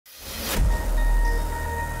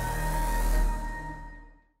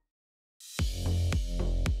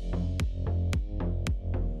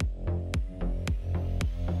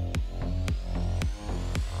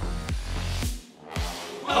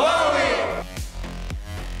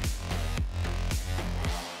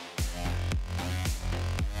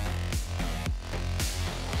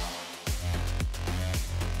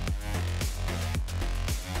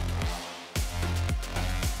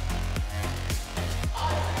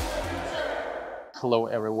Hello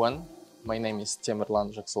everyone, my name is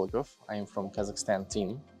Temirlan Zhaxalykov. I am from Kazakhstan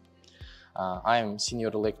team. I am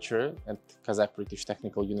senior lecturer at Kazakh-British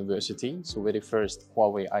Technical University, so very first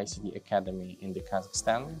Huawei ICT Academy in the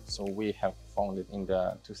Kazakhstan. So we have founded in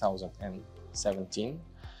the 2017.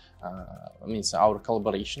 Means our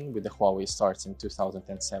collaboration with the Huawei starts in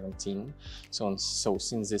 2017. So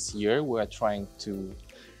since this year, we are trying to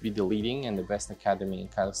be the leading and the best academy in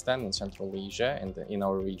Kazakhstan, in Central Asia, and in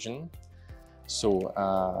our region. So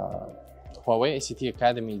Huawei ICT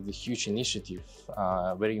Academy is a huge initiative,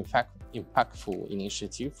 very impactful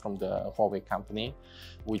initiative from the Huawei company,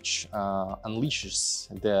 which unleashes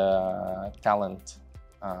the talent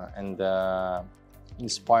and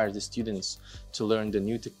inspires the students to learn the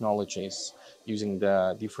new technologies using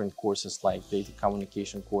the different courses like data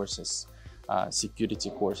communication courses, security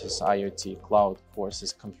courses, IoT, cloud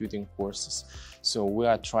courses, computing courses. So we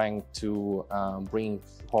are trying to bring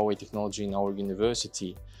Huawei technology in our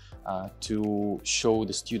university to show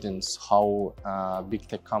the students how big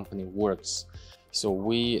tech company works. So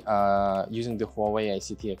we, using the Huawei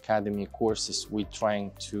ICT Academy courses, we're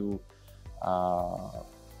trying to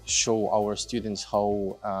show our students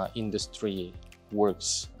how industry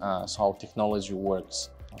works, so how technology works.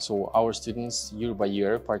 So our students year by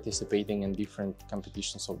year participating in different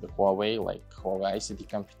competitions of the Huawei, like Huawei ICT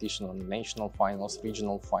competition on national finals,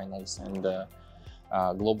 regional finals, and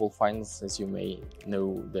global finals. As you may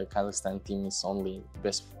know, the Kazakhstan team is only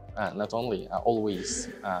best, not only, always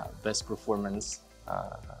best performance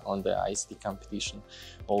on the ICT competition.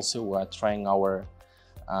 Also, we are trying our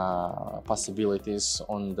possibilities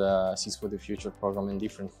on the Seeds for the Future program and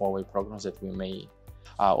different Huawei programs that we may.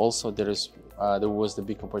 Also, there was the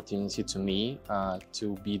big opportunity to me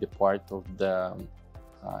to be the part of the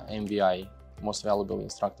MVI, Most Valuable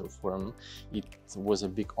Instructor Forum. It was a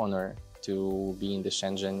big honor to be in the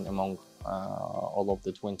Shenzhen among all of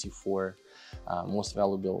the 24 most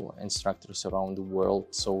valuable instructors around the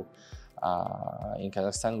world. So in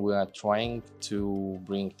Kazakhstan, we are trying to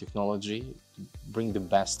bring technology, bring the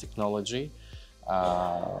best technology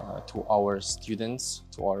to our students,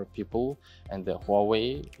 to our people, and the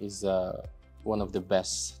Huawei is one of the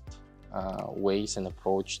best ways and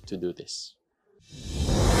approach to do this.